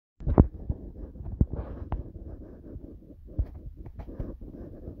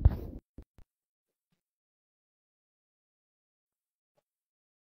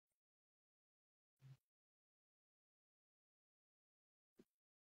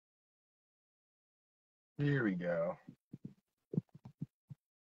Here we go.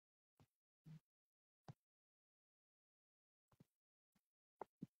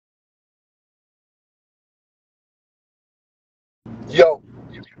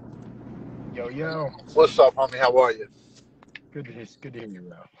 Yo, Yo. what's up, homie? How are you? Good to hear you,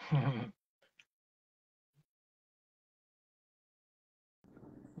 bro.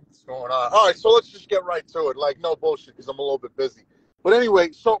 What's going on? All right, so let's just get right to it. Like, no bullshit, because I'm a little bit busy. But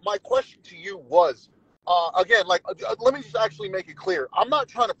anyway, so my question to you was, again, let me just actually make it clear. I'm not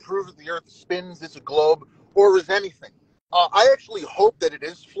trying to prove that the Earth spins, is a globe, or is anything. I actually hope that it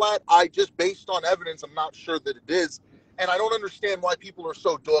is flat. I just, based on evidence, I'm not sure that it is, and I don't understand why people are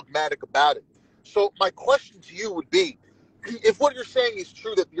so dogmatic about it. So my question to you would be, if what you're saying is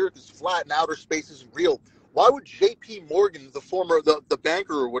true that the Earth is flat and outer space isn't real, why would J.P. Morgan, the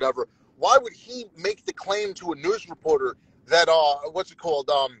banker or whatever, why would he make the claim to a news reporter that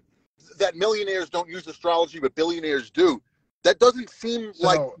that millionaires don't use astrology but billionaires do? That doesn't seem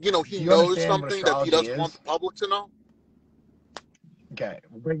like, So, he do you knows understand what something that he astrology doesn't want is? the public to know. Okay,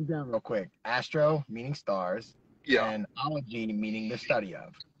 we'll break it down real quick. Astro meaning stars, Yeah. and ology meaning the study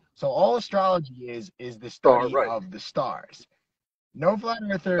of. So all astrology is the Star, study right. of the stars. No flat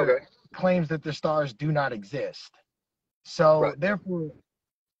earther Okay. claims that the stars do not exist. So Right. therefore,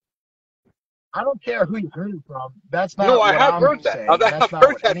 I don't care who you heard it from. That's No, not I what have I'm heard that. saying, and I've that's not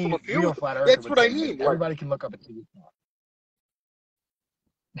heard what that from any a few real of them. flat earther That's would what I say. But mean. Like, everybody can look up and see it.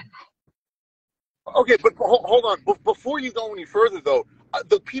 okay, but hold on. Before you go any further, though,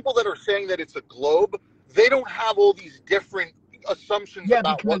 the people that are saying that it's a globe, they don't have all these different assumptions Yeah,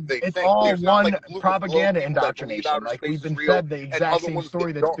 about because what they it's think. all There's not like one a group of globe propaganda people that believe indoctrination. outer Like space we've is been real fed the and exact other same ones that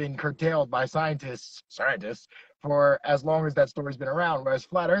story that's don't. been curtailed by scientists, for as long as that story's been around. Whereas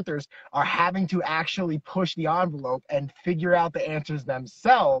flat earthers are having to actually push the envelope and figure out the answers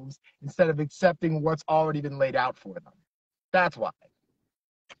themselves instead of accepting what's already been laid out for them. That's why.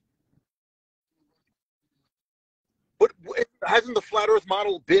 But hasn't the flat Earth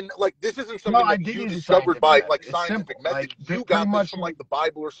model been like this? Isn't No, something I that did you use a discovered scientific by method. like It's scientific simple. method. Like You pretty got this much from like like the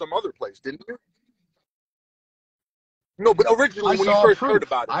Bible or some other place, didn't you? No, but originally I when you saw first heard proof.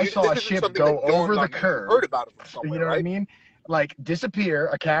 about it, I saw this a isn't ship something that go over dawned the on you. You curve. heard about it from You somewhere, know what I right? mean? Like disappear.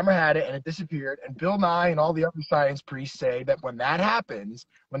 A camera had it and it disappeared. And Bill Nye and all the other science priests say that when that happens,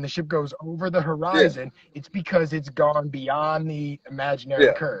 when the ship goes over the Yeah, horizon, it's because it's gone beyond the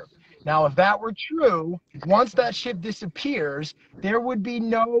imaginary yeah. curve. Now, if that were true, once that ship disappears, there would be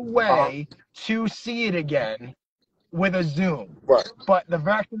no Uh-huh. way to see it again with a zoom. Right, But the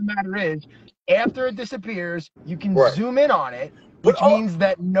fact of the matter is, after it disappears, you can right. zoom in on it, But which means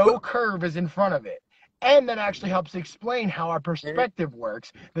that but no curve is in front of it. And that actually helps explain how our mhm. perspective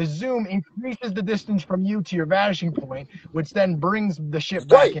works. The zoom increases the distance from you to your vanishing point, which then brings the ship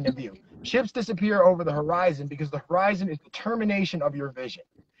back Right. into view. Ships disappear over the horizon because the horizon is the termination of your vision.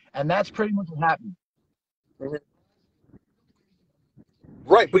 And that's pretty much what happens. Mhm.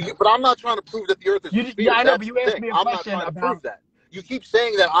 Right, but I'm not trying to prove that the Earth is a Yeah, sphere. I know, but That's you the asked thing. me a I'm not question trying to about. prove that. You keep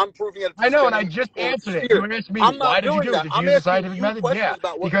saying that I'm proving that it's a I know, and I spinning just or a answered it. You sphere. asked me, I'm why not did you doing do it? that. Did you I'm use a asking scientific you method? Yeah, questions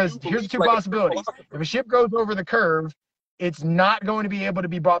about what because you here's believe, two like a true possibilities. If philosopher. a ship goes over the curve, it's not going to be able to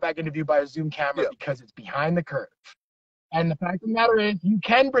be brought back into view by a zoom camera Yeah, because it's behind the curve. And the fact of the matter is, you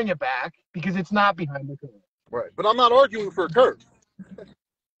can bring it back because it's not behind the curve. right. But I'm not arguing for a curve.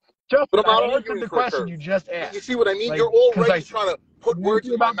 But Justin, I'm I not answered arguing the for a question curve. you just You asked, see what I mean? like You're already concisely. trying to put I asked words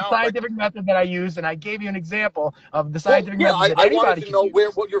you in my about the mouth. Like, scientific method that I used, and I gave you an example of the well, scientific yeah, method that I wanted anybody to can know use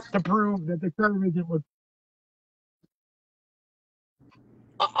what you're. to prove that the curve isn't what.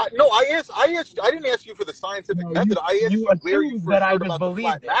 No, I didn't ask you for the scientific No, method. I asked you you where you assumed that first I heard just about the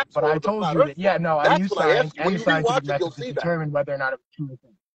flat believed it, maps but I or the told flat you Earth that yeah, from. no, I That's use what I science asked you. and When the you scientific rewatch it, you'll method to see that. determine whether or not it's true.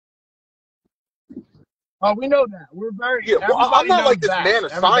 Oh, we know that. We're very Yeah, well, I'm everybody not knows like this that. man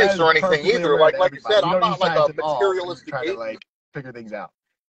of Everybody science is or anything perfectly either. aware that Like I said, everybody. We I'm don't not use like science a at all when materialistic trying to atheist. like figure things out.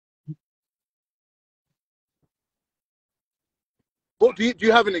 Well, do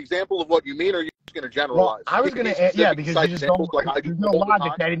you have an example of what you mean, or are you just going to Well, generalize? I was Give me gonna, yeah, specific, because you concise just examples don't. like I do There's no all the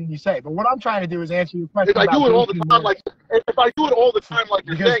logic time. to anything you say. But what I'm trying to do is answer your If question I about do it all the J.P. time, Morgan, like if I do it all the time, like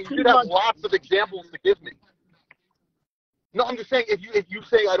you're because saying, you pretty should have much. lots of examples to give me. No, I'm just saying if you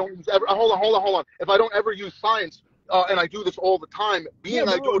say I don't use ever hold on. If I don't ever use science and I do this all the time, Yeah, being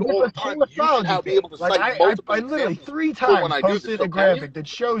I bro, do it the all the time, whole you should astrology be thing. able to Like cite I multiple literally examples three for when times I do this. posted a So can you? graphic that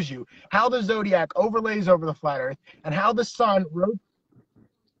shows you how the zodiac overlays over the flat Earth and how the sun rotates.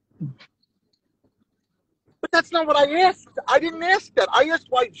 But that's not what I asked. I didn't ask that. I asked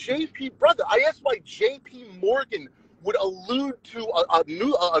why I asked why J.P. Morgan would allude to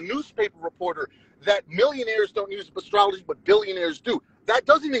a newspaper reporter that millionaires don't use astrology, but billionaires do. that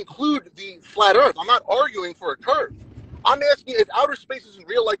doesn't include the flat Earth. I'm not arguing for a curve. I'm asking if outer space isn't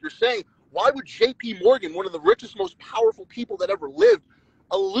real, like you're saying, why would J.P. Morgan, one of the richest, most powerful people that ever lived,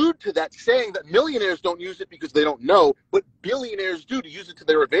 allude to that, saying that millionaires don't use it because they don't know, but billionaires do to use it to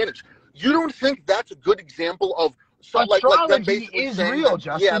their advantage? You don't think that's a good example of astrology them basically is saying real, that,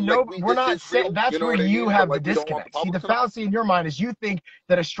 Justin. yeah, no, like we're not saying real, that's you know where what I you mean? have But, the we don't want disconnect. See, the to know? fallacy in your mind is you think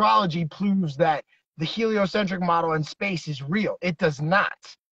that astrology proves that the heliocentric model in space is real. It does not.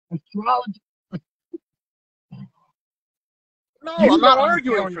 Astrology. No, You I'm not don't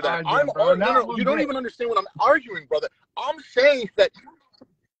understand arguing what for you're that. arguing, bro. No, you don't even understand what I'm arguing, brother. I'm saying that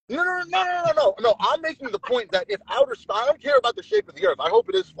no. I'm making the point that if outer space, I don't care about the shape of the Earth. I hope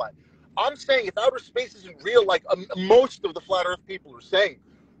it is flat. I'm saying if outer space isn't real, like most of the flat Earth people are saying,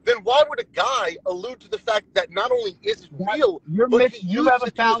 then why would a guy allude to the fact that not only is it real, but he you have uses a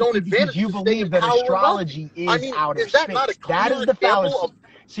it to his own fallacy because advantage you to stay in believe that power remotely? astrology I is mean, outer is that not a space. That clear is the example fallacy. of?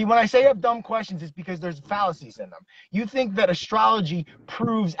 See, when I say I have dumb questions, it's because there's fallacies in them. You think that astrology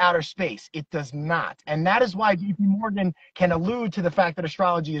proves outer space. It does not. And that is why JP Morgan can allude to the fact that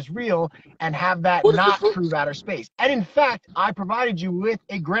astrology is real and have that What is not it? prove outer space. And in fact, I provided you with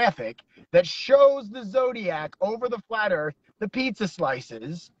a graphic that shows the zodiac over the flat Earth, the pizza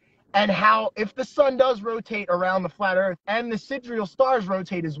slices, and how if the sun does rotate around the flat Earth and the sidereal stars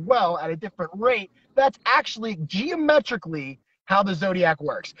rotate as well at a different rate, that's actually geometrically how the zodiac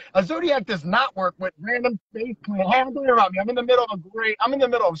works. A zodiac does not work with random space plan. Hey, don't worry about me. I'm in the middle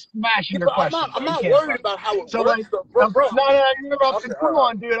of smashing Yeah, your but question, I'm bro. You not can't worried interrupt me. about how it So works, like, though, bro. no, you interrupted. Okay, Come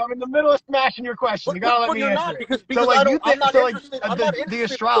on, dude. I'm in the middle of smashing your question. You gotta let but me you're answer not it. because So like, I'm not interested. I'm not the interested.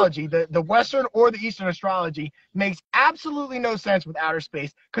 astrology, the Western or the Eastern astrology makes absolutely no sense with outer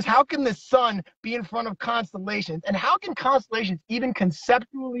space. Because how can the sun be in front of constellations, and how can constellations even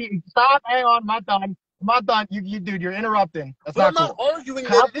conceptually stop? Hang on, I'm not done. Dude, you're interrupting. That's But I'm not not cool. arguing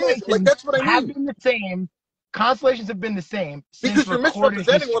that it is. Like, Constellations that's what I have mean. been the same. Constellations have been the same since Because you're recorded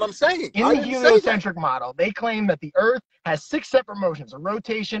misrepresenting what history. I'm saying. In I the didn't say that. heliocentric model, they claim that the Earth has 6 separate motions: a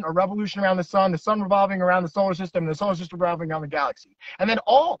rotation, a revolution around the sun revolving around the solar system, and the solar system revolving around the galaxy. And then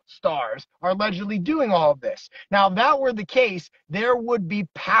all stars are allegedly doing all of this. Now, if that were the case, there would be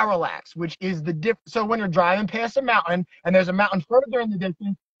parallax, which is the difference. So when you're driving past a mountain and there's a mountain further in the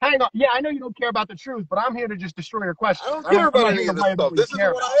distance, hang on. Yeah, I know you don't care about the truth, but I'm here to just destroy your I questions. don't Right? care I'm about not any here to of this fight about stuff. what you This isn't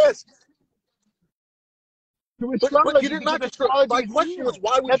care what about. I asked. To But you astrology, did because not just. astrology My is question was, real.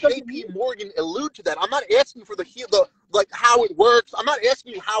 why would That doesn't J.P. mean Morgan allude to that? I'm not asking for the like how it works. I'm not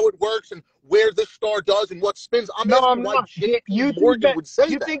asking you how it works and where this star does and what spins. I'm no, asking I'm why not. J.P. Morgan would say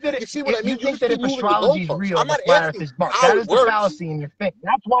You that. think that You see what I you mean? You think just that keep if moving the astrology is goalposts. real, I'm the not flat Earth asking is bunk. how That it is the works. fallacy in your thing.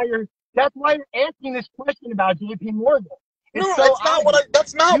 That's why you're asking this question about JP Morgan. It's No, so obvious.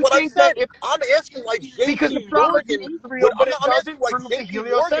 that's not You what I think that said. if I'm asking like because J.P. astrology Morgan is would. real, but it I'm asking doesn't why prove the J.P.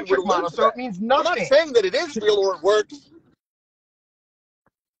 Morgan would heliocentric allude model, to so that. it means I'm not nothing. saying that it is real or it works,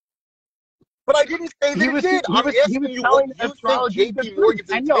 but I didn't say that He it was did. I'm he was asking you what telling you think astrology is the J.P. truth.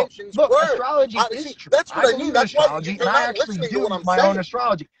 Morgan's And yo, intentions look, were. astrology is See, true. that's I what I mean. believe in That's why astrology, and you're I not actually listening to what do I'm my own saying.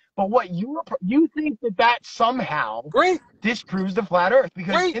 astrology. But what you think that somehow Great, disproves the flat Earth,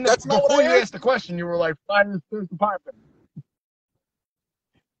 because great. That's not what before you I asked asked the you. question, you were like, flat Earth is department.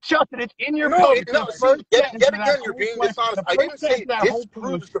 Justin, it's in your No, post. no. The See, first sentence yet of that again, you're whole being question, dishonest. the I first didn't say sentence of it that whole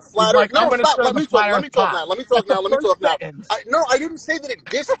post disproves the is flat Earth. like, I'm No, going to stop. stir Let the me talk. flat Let Earth me talk pot. now. Let me That's talk the now. Let me first talk now. sentence. No, I didn't say that it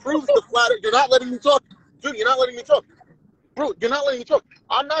disproves the flat Earth. You're not letting me talk, dude. You're not letting me talk. Bro, you're not letting me talk.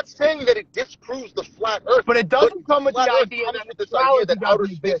 I'm not saying that it disproves the flat Earth, But it but doesn't the come with the flat Earth idea comes that with this idea astrology that outer doesn't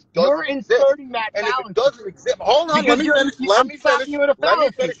space exist. You're doesn't exist. inserting that And if it fallacy doesn't exist, hold on, let because me finish. Let I'm me stopping finish. you at a Let me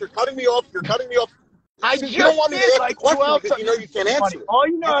fallacy. finish. You're cutting me off. You're cutting me off. I See, you don't just want me to did ask the like question 12 because you know times. you can't Funny. answer it. All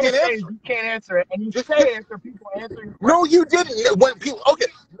you know You how to can't say is answer it. you can't answer it, and you Just say it after people answer your question. no, you didn't. When people, okay,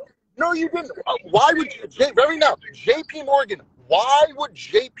 no, you didn't. Why would very now J.P. Morgan? Why would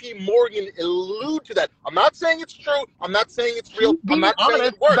J.P. Morgan allude to that? I'm not saying it's true. I'm not saying it's real. He's I'm being not saying honest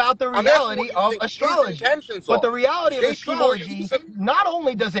it works. about the I'm asking what reality you of think his astrology. intentions But are. the reality of J.P. Morgan. astrology, not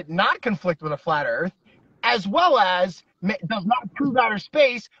only does it not conflict with a flat Earth, as well as does not prove outer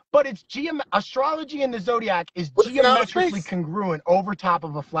space, but it's astrology in the zodiac is But it's in outer geometrically space. congruent over top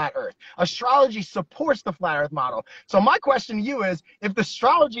of a flat Earth. Astrology supports the flat Earth model. So my question to you is, if the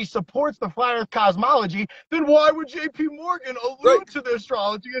astrology supports the flat Earth cosmology, then why would J.P. Morgan Right. allude to the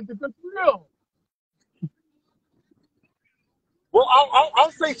astrology as if it's real? Well,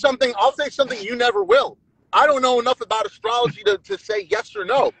 I'll say something. I'll say something you never will. I don't know enough about astrology to say yes or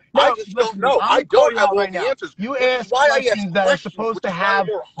no. I No, just don't listen, know. I'm I gonna call don't you have out all right the now. answers, You which is ask why I ask questions that are questions, supposed which to is why I'm have,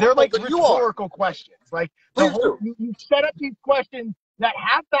 more they're humble like than you are. rhetorical questions. Like Please do. you set up these questions that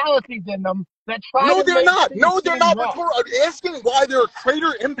have fallacies in them that try No, to they're make not. things No, they're seem not wrong. rhetorical. Asking why there are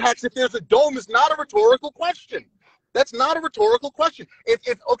crater impacts if there's a dome is not a rhetorical question. That's not a rhetorical question. If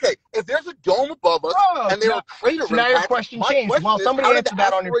there's a dome above us and there are crater so now your impacts, question my changed. question Well, is, somebody how did the answered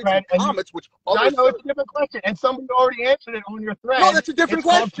that on your asteroids thread, and and comets, which I others know it's a different question, and somebody already answered it on your no, thread. that's a different It's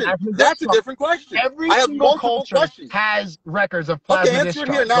called question. plasma That's a discharge. different question. Every I have single multiple culture questions. has records of Okay, plasma answer it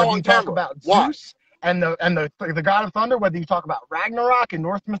here discharge. now Whether on you talk camera. about Why? Zeus and the god of thunder, whether you talk about Ragnarok in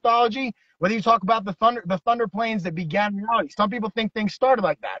Norse mythology, whether you talk about the thunder plains that began reality. Some people think things started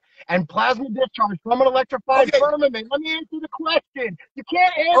like that. And plasma discharge from an electrified Okay. firmament. Let me answer the question. You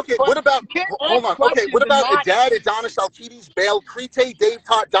can't answer. Okay, what about? You can't Hold ask on. Okay, questions what and about not. Adad, Adonis, Alcides, Baal, Crete,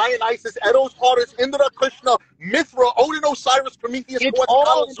 Devatot, Dionysus, Eros, Horus, Indra, Krishna, Mithra, Odin, Osiris, Prometheus, It's Quetzalcoatl,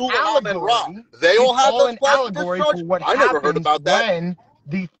 all an Zul, Ram, and Ra? allegory. They all It's have all those an plasma allegory for discharge? what I never heard happens about that. when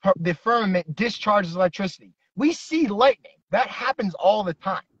the firmament discharges electricity. We see lightning. That happens all the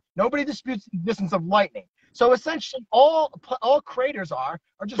time. Nobody disputes the existence of lightning. So essentially, all craters are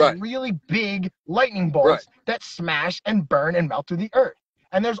just Right. really big lightning Right. bolts that smash and burn and melt through the earth.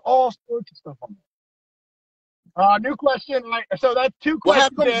 And there's all sorts of stuff on there. New question. So that's two Well, how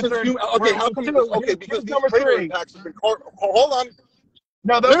questions come answered. since you okay? How come? Okay, because Here's these number crater 3. impacts have been. Hold on.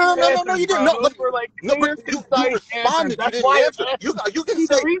 No, those No, were answers, you didn't. bro. No, Those were like no, but clear, you concise answers. responded. You That's didn't why answer. I'm You asking. can See,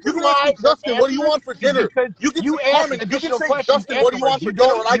 the say reason you can ask why me, they're Justin, what do you answers want for is dinner? because You can you say ask Carmen. You can additional say questions Justin, what do you afterwards. want for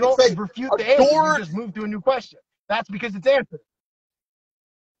dinner? And I You can don't say refute the answer. You adored. just move to a new question. That's because it's answered.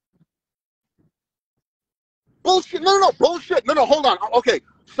 Bullshit. No, bullshit. No, hold on. Okay,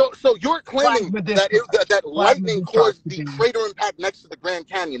 so you're claiming that lightning caused the crater impact next to the Grand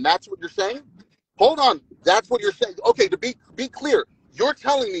Canyon. That's what you're saying? Hold on. That's what you're saying. Okay, to be clear, you're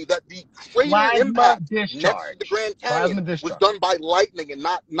telling me that the crater impact next to the Grand Canyon was done by lightning and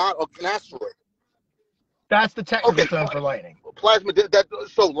not an asteroid. That's the technical term for lightning. Plasma.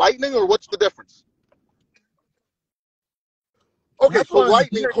 So lightning, or what's the difference? Okay, so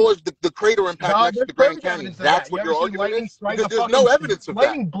lightning caused the crater impact next to the Grand Canyon. That's what your argument is? Because there's no evidence of that.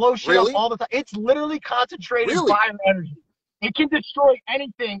 Lightning blows shit up all the time. It's literally concentrated fire energy. It can destroy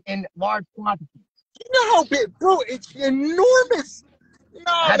anything in large quantities. You know how big, bro? It's enormous.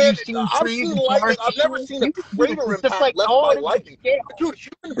 No, Have man, you seen I've seen lightning. I've never seen a crater impact left by lightning. Dude,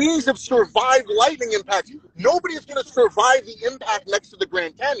 human beings have survived lightning impacts. Nobody is going to survive the impact next to the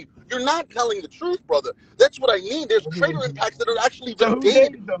Grand Canyon. You're not telling the truth, brother. That's what I mean. There's crater impacts that are actually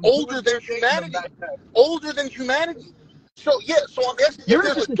dated older than humanity. Older than humanity. So, yeah, so I'm asking, you're if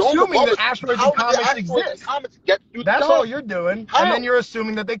there's just a dome assuming above that us, asteroids how and did the comets asteroids and exist. comets get through the That's dome? all you're doing. How? And then you're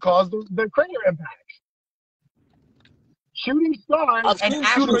assuming that they caused the crater impacts. Shooting stars and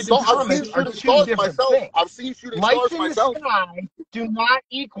asteroids and comets are two different things. I've seen shooting Lights stars in myself. the sky do not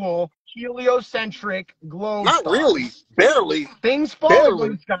equal heliocentric globe Not stars. really. Barely. Things falling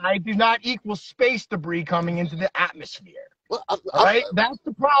from the sky do not equal space debris coming into the atmosphere. Well, all right? That's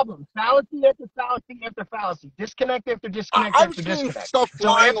the problem. Fallacy after fallacy after fallacy. Disconnect after disconnect after disconnect. I've seen stuff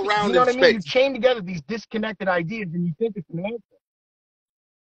flying around you know in what I mean? space. You chain together these disconnected ideas and you think it's an answer.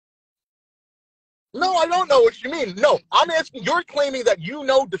 No, I don't know what you mean. No, I'm asking, you're claiming that you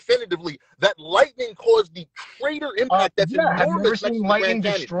know definitively that lightning caused the crater impact that's enormous next to the Grand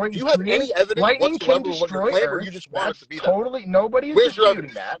Canyon. Do you have any evidence whatsoever of what you're claiming, or you just want it to be that? Totally, nobody is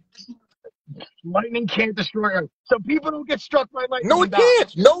disputing that. Lightning can't destroy Earth. So people don't get struck by lightning. No, it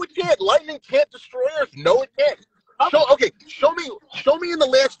can't. No, it can't. Lightning can't destroy Earth. No, it can't. Show me in the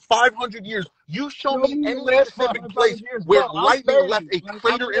last 500 years. You show me any specific place where lightning left a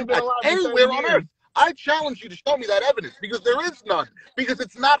crater impact anywhere on Earth. I challenge you to show me that evidence, because there is none. Because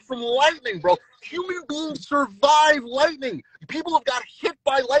it's not from lightning, bro. Human beings survive lightning. People have got hit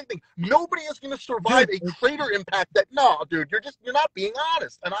by lightning. Nobody is going to survive a crater impact. No, dude, you're not being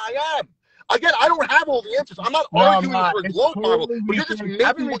honest, and I am. Again, I don't have all the answers. I'm not arguing for a globe model, but you're just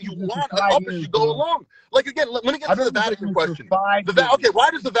making what you want up as you go along. Like, again, let me get to the Vatican question. Why does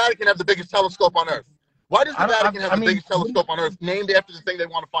the Vatican have the biggest telescope on Earth? Why does the Vatican have the biggest telescope on Earth, named after the thing they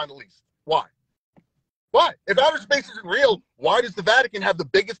want to find the least? Why? Why? If outer space isn't real, why does the Vatican have the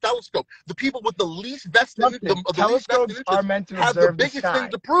biggest telescope? The people with the least vested telescopes are meant to have the biggest thing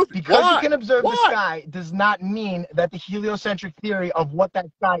to prove it. Because you can observe the sky does not mean that the heliocentric theory of what that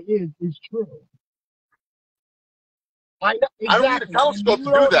sky is true. I don't need a telescope to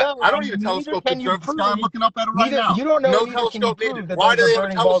do that. I don't need a telescope to observe the sky. I'm looking up at it right now. You don't know. No telescope needed. Why do they have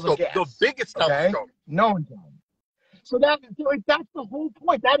a telescope? The biggest telescope. No one can. So that's the whole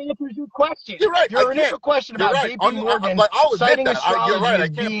point. That answers your question. You're right. Your initial question about JP Morgan citing astrology as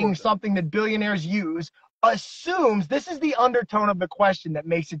being something that billionaires use assumes, this is the undertone of the question that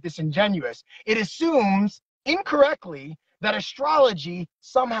makes it disingenuous. It assumes incorrectly that astrology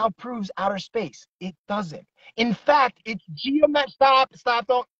somehow proves outer space. It doesn't. In fact, it's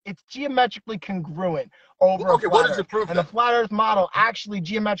it's geometrically congruent over a Okay, what flat does Earth. it prove And then? the flat Earth model actually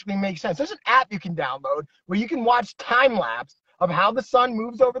geometrically makes sense. There's an app you can download where you can watch time lapse of how the sun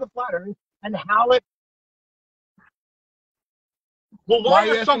moves over the flat Earth and how it. Well, Why why are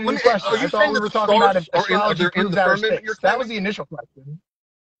are you asking some? a Let new me, question? are I you thought saying we that were the talking about stars if are in? Are astrology they in proves the outer firmament? You're space. That was claiming? the initial question.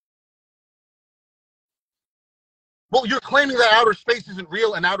 Well, you're claiming that outer space isn't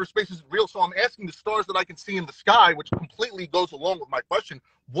real and outer space isn't real. So I'm asking the stars that I can see in the sky, which completely goes along with my question.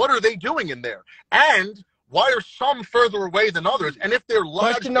 What are they doing in there? And why are some further away than others? And if they're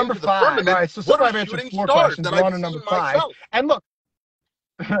Question lodged number into the 5. All firmament, right, so what are I've answered shooting 4 stars questions. that We're I've on to number seen 5. myself? And look,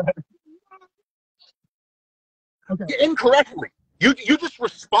 okay. Incorrectly. You just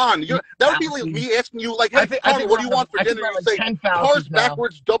respond. That would be like Fallacies. me asking you, like, I hey, think Carmen, what do you want for I think dinner? we're And at you like say, 10 cars fallacies now.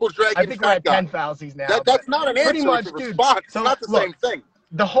 backwards, double I dragon, think we're fat at guy. 10 fallacies now, but That's not an pretty answer. It's a much, dude. response. It's So not the look, same thing.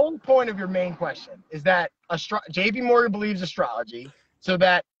 the whole point of your main question is that JP Morgan believes astrology so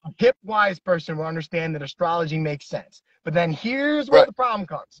that a hip wise person will understand that astrology makes sense. But then here's where Right. the problem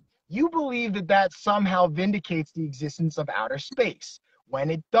comes. You believe that that somehow vindicates the existence of outer space when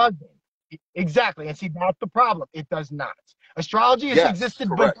it doesn't. Exactly. And see, that's the problem. It does not. Astrology has Yes, existed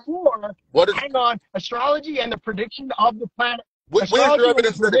correct. before. What is? Hang on. Astrology and the prediction of the planet. Where's your Astrology and the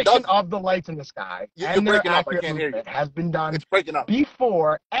evidence that it prediction doesn't? of the lights in the sky You're and their breaking up. I accurate can't hear you. movement has been done It's breaking up.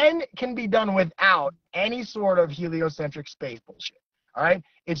 before and can be done without any sort of heliocentric space bullshit. All right?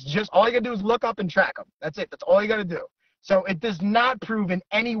 It's just all you got to do is look up and track them. That's it. That's all you got to do. So it does not prove in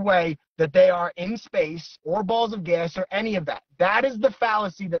any way that they are in space or balls of gas or any of that. That is the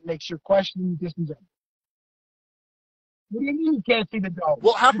fallacy that makes your question disingenuous. What do you mean you can't see the dome?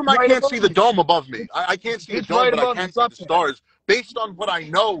 Well, how It's come I right can't above see the you. dome above me? I can't see a It's dome, right but I above you. can It's see up the there. stars. Based on what I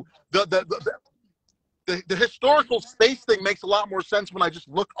know, the historical space thing makes a lot more sense when I just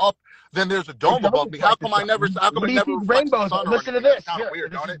look up than there's a It dome does above me. How reflect the come I never? sun. How come What it do you never think reflects the rainbows are? sun or Listen to anything? That's this. kind of Here,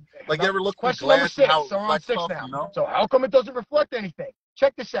 weird, this don't is it? Like you ever look through question number glass and how 6. it So we're on reflects 6 stuff? now. You know? So how come it doesn't reflect anything?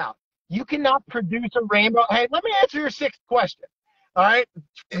 Check this out. You cannot produce a rainbow. Hey, let me answer your 6th question. All right.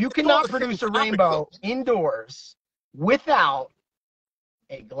 You It's all cannot the same produce a topic, though. rainbow indoors without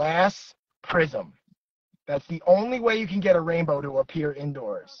a glass prism. That's the only way you can get a rainbow to appear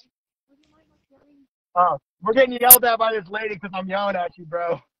indoors. Oh, we're getting yelled at by this lady because I'm yelling at you,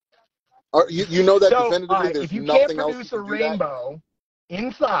 bro. You know that So, definitively. if There's you can't nothing else you produce a can do that. rainbow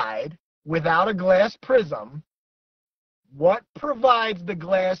inside without a glass prism, what provides the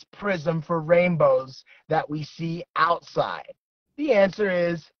glass prism for rainbows that we see outside? The answer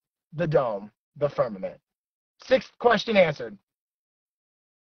is the dome, the firmament. 6th question answered.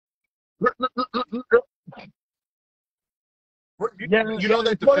 You know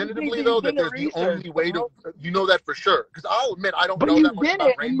that What do you think definitively, that you though, that did there's the research, only way to. bro? You know that for sure. Because I'll admit I don't But know you that much did about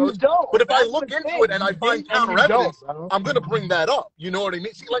it and you rainbows. don't. But if I That's look the into thing. it and I You find did and counter you don't, evidence, bro. I'm gonna bring that up. You know what I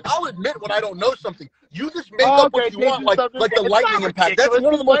mean? See, like I'll admit when I don't know something. You just make Oh, up okay, what you change want, the subject. like the It's not lightning impact. That's ridiculous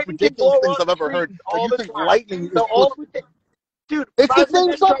one of because the most lightning can ridiculous blow things up I've ever trees heard. That all you the think time. lightning is So supposed. all with the dude, It's the plasma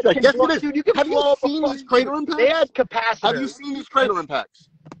same discharge subject. can Yes, blow. it is. Dude, you can Have you blow up a seen these dude. crater They had impacts? Have you capacitors. seen these crater impacts?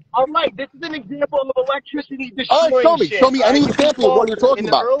 All right, this is an example of electricity All right, destroying shit. show me All any right, example of what you're in talking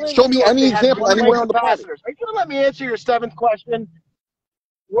the about. early Show New me York, any they had example one-way anywhere on the planet. capacitors. Are you gonna let me answer your 7th question?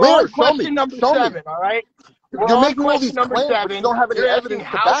 We're Where? on Show me. question number Show me. 7. All right. We're You're on making all these question number claims, but you 7. don't have any You're asking evidence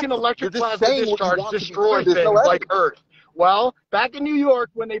to how back can them. You're electric just plasma saying what you discharge want to be true. destroy There's no things like evidence. Earth? Well, back in New York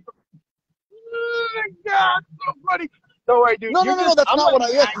when they. Oh my God, so funny. Don't worry, dude. No. That's I'm not what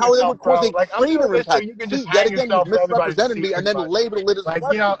letting I you asked. hang How they yourself, would cause bro. a Like I'm doing crater this so impact. you can just See, yet hang again, you've yourself for everybody to misrepresented see, me and pretty then much. labeled it as a Like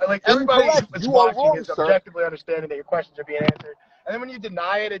question. like everybody Incorrect. that's You are watching wrong, is sir. objectively understanding that your questions are being answered. And then when you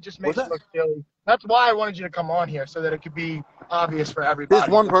deny it, it just What's makes you that? look silly. That's why I wanted you to come on here so that it could be obvious for There's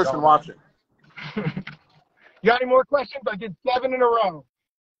everybody one what's person going on. watching. You got any more questions? I did 7 in a row.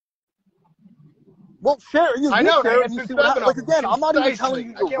 Well, share. You I know, and I share it and you answered see 7 what happens. of Like them again, I'm not even telling concisely.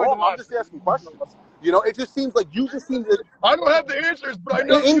 you I you're can't wait to wrong. I'm watch just this. asking questions. You know, it just seems like you just seem to I don't have the answers, but I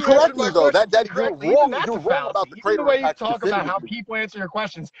know that you answered incorrectly my though. questions That you're incorrectly. Even wrong. that's You're a wrong about fallacy. the Even the crater way you impacts talk about how definitively. people answer your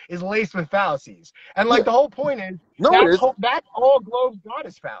questions is laced with fallacies. And Yeah. like the whole point is, No, it isn't. that's all Globe's got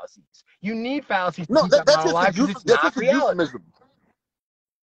is fallacies. You need fallacies to No, keep that that's model just a alive because it's that's not just a reality. euphemism.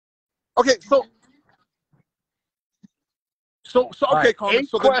 Okay, so All okay, right, Carmen. 8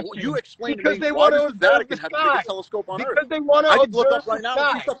 So then you questions. explain to Because me they why want does to the observe the Vatican have the biggest sky. telescope on Earth? Because they want to I could look observe up the right now and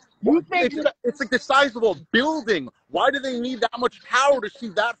see sky. stuff. You think It's like the size of a building. Why do they need that much power to see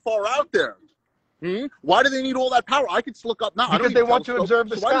that far out there? Why do they need all that power? I could just look up now. I don't because need they a want to telescope. observe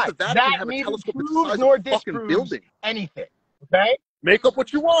the So why does sky. the Vatican That have a neither telescope that's the proves size of nor a fucking disproves building? anything. Okay? Make up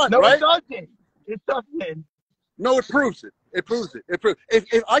what you want, No, it right? doesn't. It doesn't. No, it proves it. It proves it. It proves.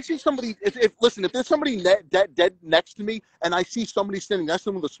 If I see somebody, listen, if there's somebody dead next to me, and I see somebody standing next to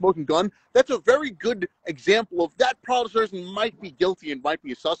them with a smoking gun, that's a very good example of that person might be guilty and might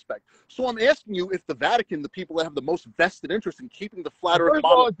be a suspect. So I'm asking you, if the Vatican, the people that have the most vested interest in keeping the flat Earth First of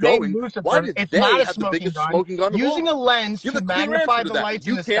all, model it's going, named why Lucifer. did It's they not a have the smoking biggest gun. smoking gun of all? Using a lens Give to a clear answer magnify to the that. lights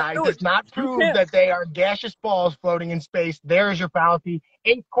in You the can't sky do it. does not You prove can't. that they are gaseous balls floating in space. There is your fallacy.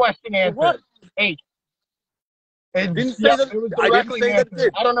 8 question For answer. what? 8. Didn't say Yep, that. it was I didn't directly say that it answered.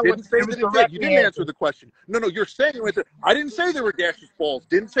 did. I don't know what Didn't say it was that it did. You directly didn't answer answered. the question. No, you're saying it. I didn't say they were gaseous balls.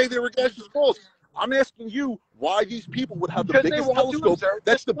 Didn't say they were gaseous balls. I'm asking you why these people would have the Because they biggest want to telescope. observe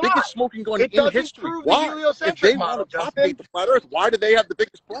the That's the sky. biggest smoking gun It in doesn't history. prove the Why? If heliocentric they want to model, Justin. propagate the flat Earth, why do they have the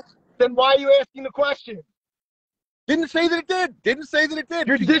biggest platform? Then why are you asking the question? Didn't say that it did. Didn't say that it did.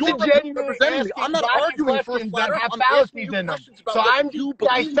 You're You're disingenuinely representing me. I'm asking not guiding arguing for questions flat that Earth. have I'm asking fallacies you in them. questions So about what I'm just you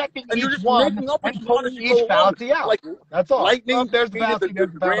believe, dissecting and you're each just one making up what and you want as pulling you each go along. fallacy out. Like That's all. Oh, lightning there's the defeated fallacy. the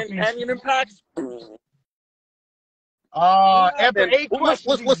There's the Grand fallacy. Canyon impacts. After Man, 8 well,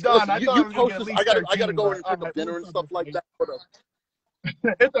 questions, he's done. listen. I thought I You was going to post get at this. least I gotta 13, go in but and all pick up right, dinner and stuff like we'll that. But,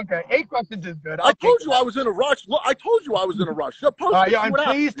 it's okay. 8 questions is good. I I'll take told you I that. was in a rush. Look, I told you I was in a rush. Yeah, post it. Yeah, See and what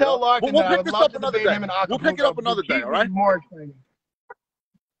please happens. You tell know. But Larken we'll that I pick would this love up to another debate day. him in We'll pick it Acapulco up because another it day. keeps All me right. more excited.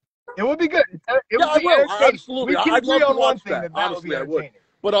 It would be good. It Yeah, would I be will. entertaining. Absolutely. We can I'd agree love to on one watch thing, that. that would be Honestly, I would. entertaining.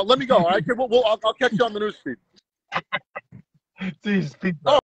 But let me go. All right. I'll catch you on the news feed. Jeez, people. Oh.